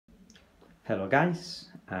Hello guys,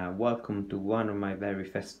 welcome to one of my very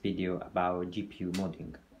first video about GPU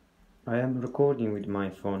modding. I am recording with my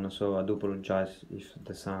phone, so I do apologize if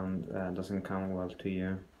the sound doesn't come well to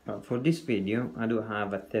you. For this video I do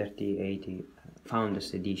have a 3080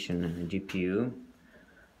 Founders Edition GPU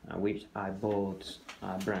which I bought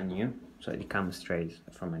brand new, so it comes straight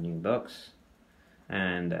from a new box,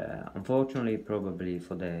 and unfortunately probably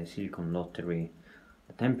for the silicon lottery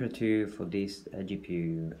the temperature for this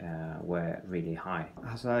GPU were really high.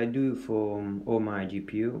 As I do for all my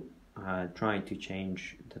GPU, I try to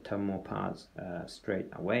change the thermal pads straight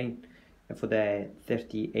away. For the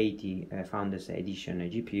 3080 Founders Edition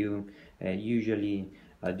GPU, usually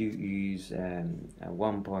I do use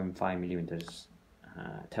 1.5mm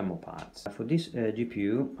thermal pads. For this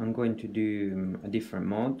GPU, I'm going to do a different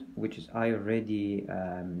mod, which is I already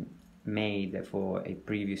made for a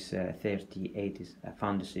previous 3080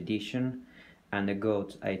 Founders Edition, and I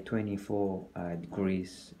got a 24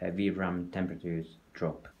 degrees VRAM temperature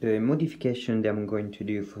drop. The modification that I'm going to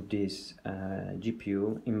do for this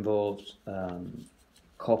GPU involves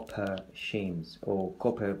copper shims or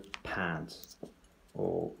copper pads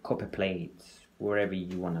or copper plates, wherever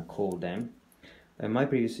you want to call them. My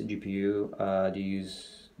previous GPU they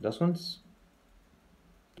use those ones,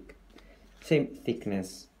 same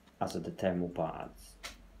thickness as the thermal pads.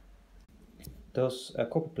 Those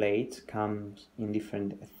copper plates come in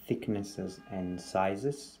different thicknesses and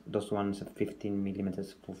sizes. Those ones are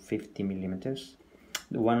 15mm for 50mm.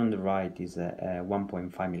 The one on the right is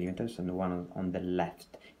 1.5mm, and the one on the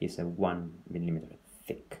left is a 1mm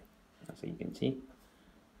thick, as you can see.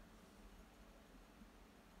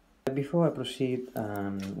 Before I proceed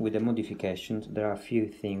with the modifications, there are a few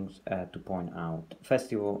things to point out.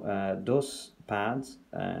 First of all, those pads,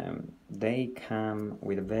 they come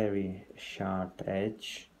with a very sharp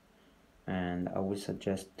edge, and I would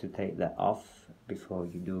suggest to take that off before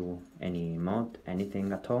you do any mod,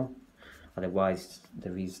 anything at all. Otherwise,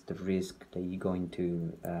 there is the risk that you're going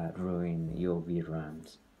to ruin your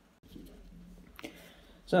VRAMs.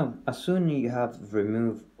 So, as soon as you have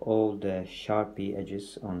removed all the sharpie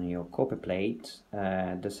edges on your copper plate,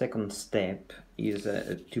 the second step is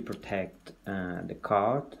to protect the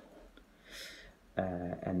card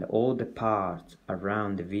and all the parts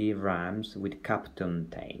around the VRAMs with Kapton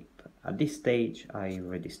tape. At this stage I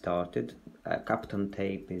already started. Kapton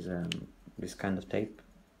tape is this kind of tape.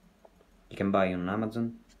 You can buy on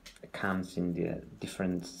Amazon. It comes in the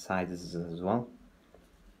different sizes as well,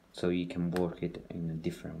 so you can work it in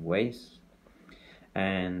different ways.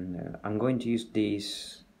 And I'm going to use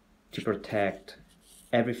this to protect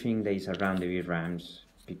everything that is around the VRAMs,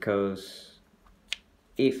 because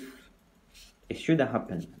if it shouldn't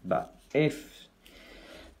happen, but if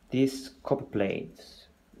this copper plate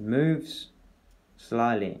moves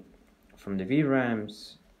slightly from the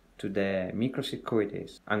VRAMs to the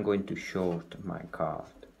microcircuits, I'm going to short my card.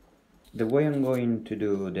 The way I'm going to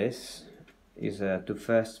do this is to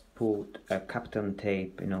first put a Kapton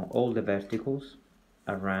tape, all the verticals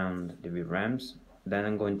around the VRAMs. Then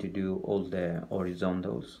I'm going to do all the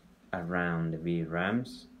horizontals around the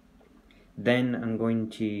VRAMs. Then I'm going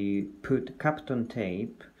to put Kapton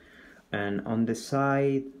tape, and on the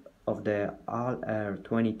side of the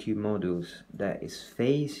RR22 modules that is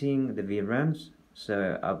facing the VRAMs,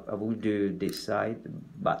 so I will do this side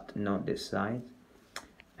but not this side,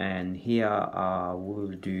 and here I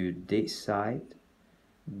will do this side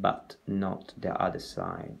but not the other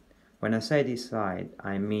side. When I say this side,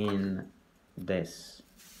 I mean this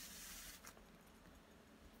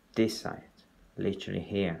side, literally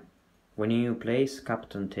here. When you place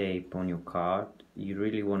Kapton tape on your card, you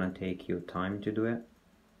really want to take your time to do it.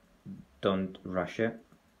 Don't rush it.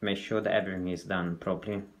 Make sure that everything is done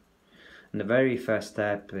properly. And the very first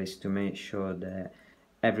step is to make sure that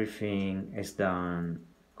everything is done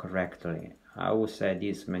correctly. I will say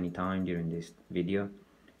this many times during this video,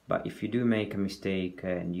 but if you do make a mistake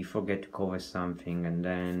and you forget to cover something, and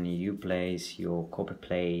then you place your copper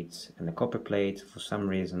plates, and the copper plates for some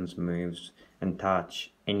reasons moves and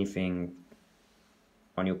touch anything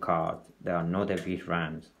on your card that are not the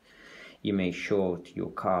VRAMs, you may short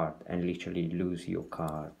your card and literally lose your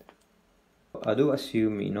card. I do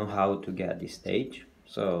assume you know how to get this stage,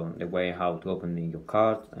 so the way how to open your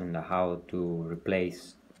card and how to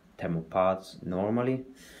replace thermal pads normally,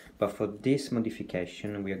 but for this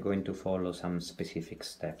modification we are going to follow some specific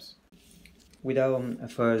steps.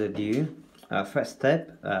 Without further ado, first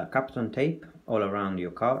step, Kapton tape all around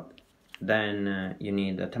your card. Then you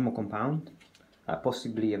need a thermal compound,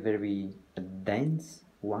 possibly a very dense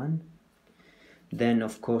one. Then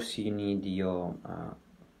of course you need your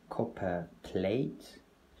copper plate,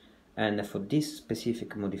 And for this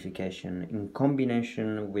specific modification, in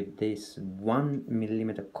combination with this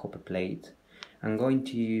 1mm copper plate, I'm going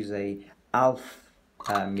to use a half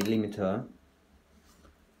millimeter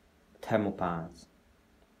thermopads.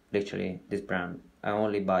 Literally this brand, I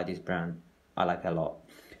only buy this brand, I like a lot.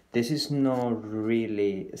 This is not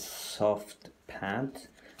really a soft pad.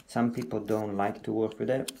 Some people don't like to work with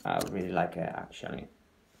it. I really like it actually.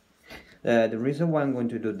 The reason why I'm going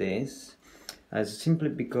to do this is simply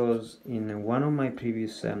because in one of my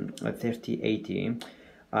previous 3080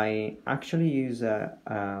 I actually use a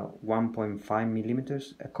 1.5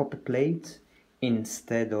 millimeters copper plate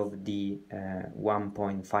instead of the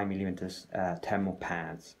 1.5 millimeters thermal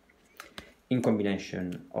pads, in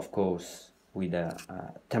combination of course with a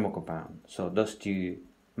thermal compound. So those two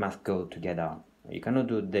must go together. You cannot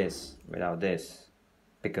do this without this,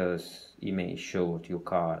 because you may short your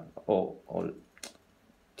card, or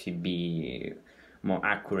to be more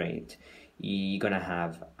accurate, you're gonna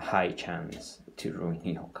have high chance to ruin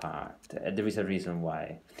your card. There is a reason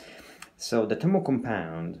why. So the thermal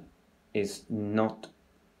compound is not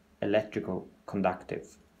electrical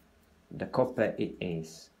conductive. The copper it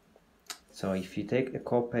is. So if you take the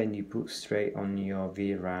copper and you put straight on your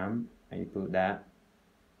VRAM and you put that,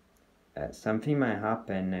 something might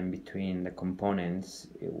happen in between the components.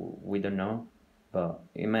 We don't know, but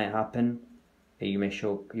it might happen. You may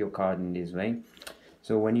shock your card in this way.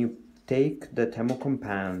 So when you take the thermal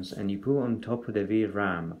compounds and you put on top of the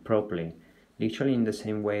VRAM properly, literally in the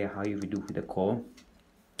same way how you would do with the core,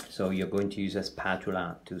 so you're going to use a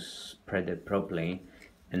spatula to spread it properly,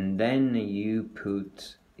 and then you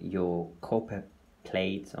put your copper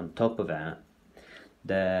plates on top of that.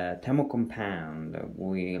 The thermal compound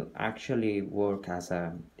will actually work as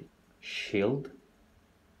a shield.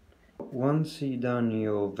 Once you've done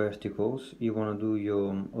your verticals, you want to do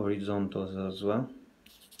your horizontals as well.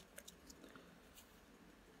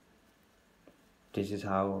 This is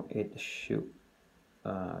how it should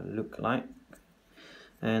look like.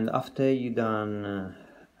 And after you've done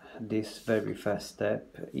this very first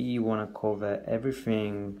step, you want to cover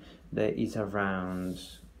everything that is around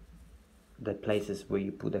the places where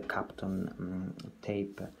you put the Kapton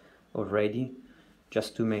tape already,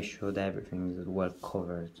 just to make sure that everything is well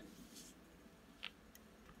covered.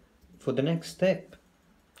 For the next step,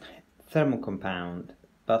 thermal compound,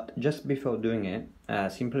 but just before doing it,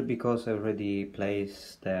 simply because I already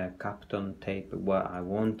placed the Kapton tape where I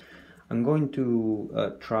want, I'm going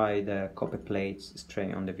to try the copper plates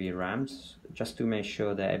straight on the VRAMs, just to make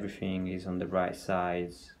sure that everything is on the right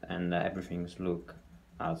size and everything's look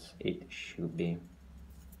as it should be.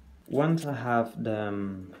 Once I have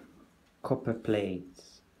the copper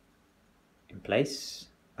plates in place,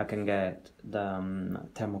 I can get the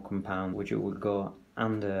thermal compound, which will go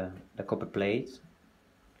under the copper plates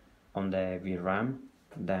on the VRAM,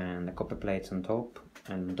 then the copper plates on top,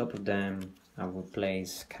 and on top of them I will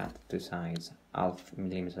place cut to size 1/2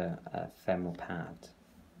 millimeter thermal pad.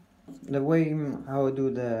 The way how I do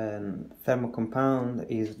the thermal compound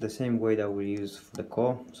is the same way that we use for the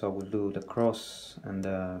core. So we'll do the cross and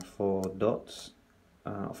the 4 dots.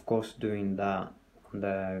 Of course, doing that on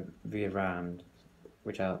the VRAM,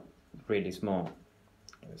 which are really small,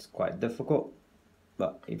 it's quite difficult.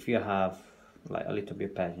 But if you have like a little bit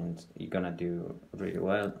of patience, you're gonna do really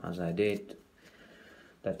well, as I did.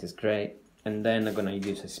 That is great. And then I'm gonna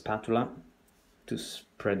use a spatula to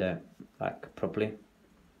spread it like properly,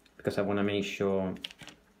 because I want to make sure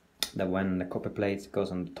that when the copper plate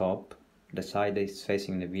goes on the top, the side that is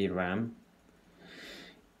facing the VRAM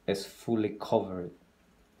is fully covered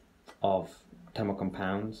of thermal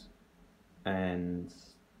compounds, and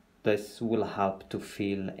this will help to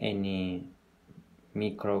fill any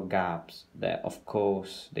micro gaps that of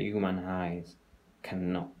course the human eyes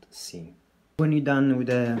cannot see. When you're done with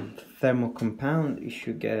the thermal compound, you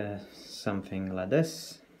should get something like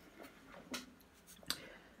this.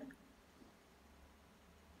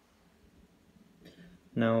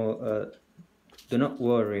 Now, do not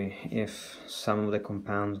worry if some of the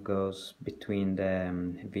compounds goes between the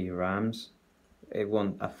VRAMs. It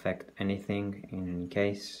won't affect anything in any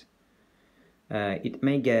case. It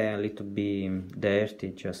may get a little bit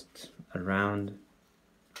dirty just around,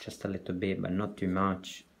 just a little bit, but not too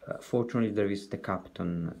much. Fortunately, there is the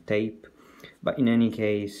Kapton tape, but in any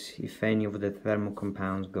case, if any of the thermal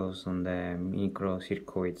compounds goes on the micro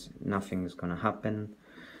circuits, nothing is gonna happen,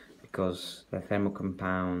 because the thermal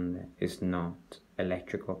compound is not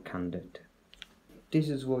electrical conduct. This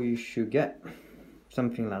is what you should get,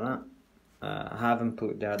 something like that. I haven't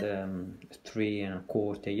put the other 3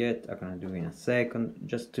 1/4 yet. I'm gonna do in a second,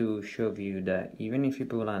 just to show you that even if you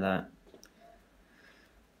put like that,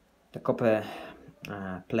 the copper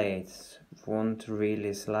plates won't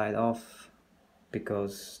really slide off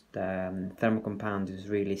because the thermal compound is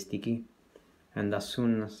really sticky, and as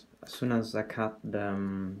soon as I cut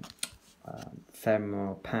the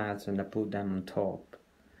thermal pads and I put them on top,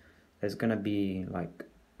 there's gonna be like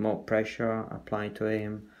more pressure applied to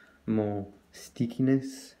him, more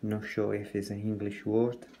stickiness. Not sure if it's an English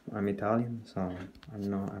word. I'm Italian, so I'm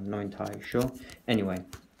not entirely sure. Anyway,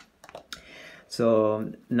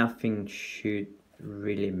 so nothing should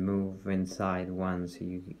really move inside once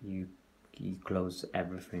you close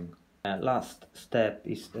everything. Last step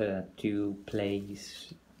is to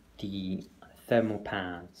place the thermal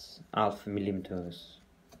pads, 0.5 millimeters,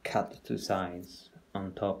 cut to size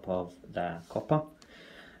on top of the copper,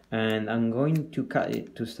 and I'm going to cut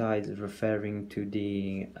it to size referring to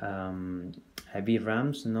the heavy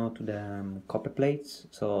rams, not to the copper plates.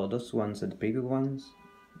 So those ones are the bigger ones,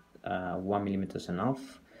 1 millimeters and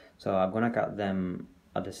half. So I'm gonna cut them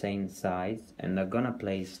at the same size, and I'm gonna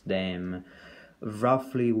place them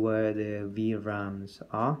roughly where the VRAMs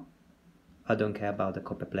are. I don't care about the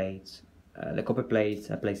copper plates. The copper plates,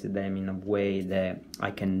 I placed them in a way that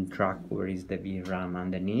I can track where is the VRAM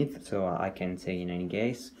underneath, so I can say in any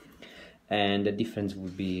case, and the difference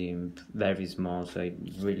would be very small, so it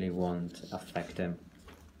really won't affect them.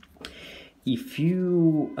 If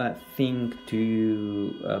you think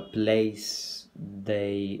to place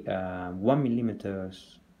the 1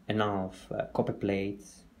 millimeters and half copper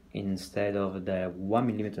plates instead of the 1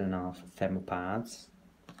 millimeter and half thermal pads,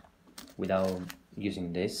 without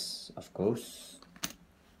using this, of course,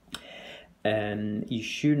 you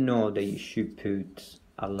should know that you should put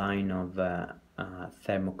a line of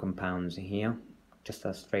thermal compounds here, just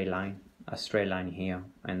a straight line here,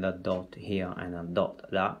 and a dot here, and a dot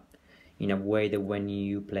there, in a way that when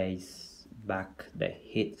you place back the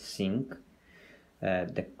heat sink,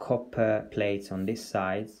 the copper plates on this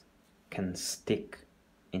side can stick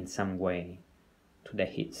in some way to the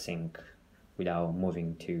heat sink without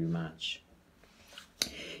moving too much.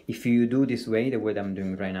 If you do this way, the way that I'm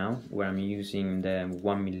doing right now, where I'm using the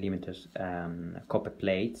 1 millimeter copper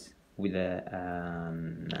plates with the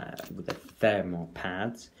thermal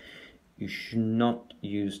pads, you should not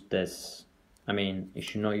use this. I mean, you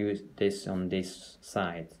should not use this on this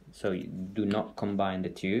side. So you do not combine the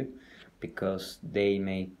two, because they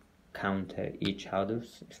may counter each other,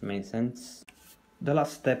 if it makes sense. The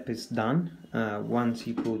last step is done. Once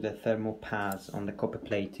you put the thermal pads on the copper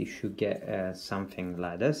plate, you should get something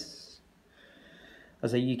like this.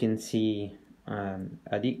 As you can see,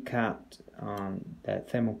 I did cut the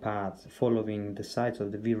thermal pads following the sides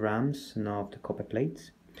of the VRAMs, not the copper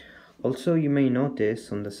plates. Also, you may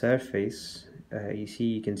notice on the surface,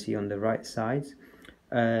 you can see on the right side,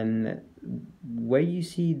 where you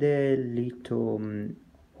see the little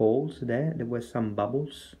holes there were some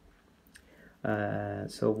bubbles.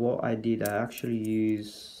 So what I did, I actually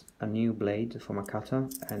used a new blade from a cutter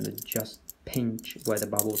and just pinch where the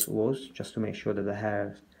bubbles was, just to make sure that the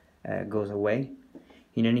hair goes away.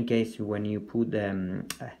 In any case, when you put the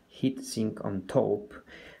heat sink on top,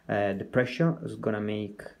 the pressure is gonna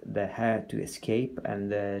make the hair to escape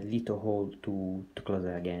and the little hole to close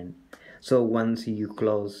it again. So once you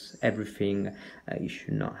close everything, you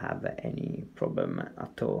should not have any problem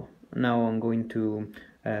at all. Now I'm going to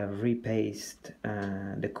repaste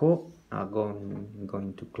the core. I'm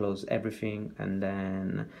going to close everything, and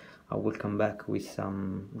then I will come back with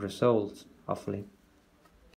some results, hopefully.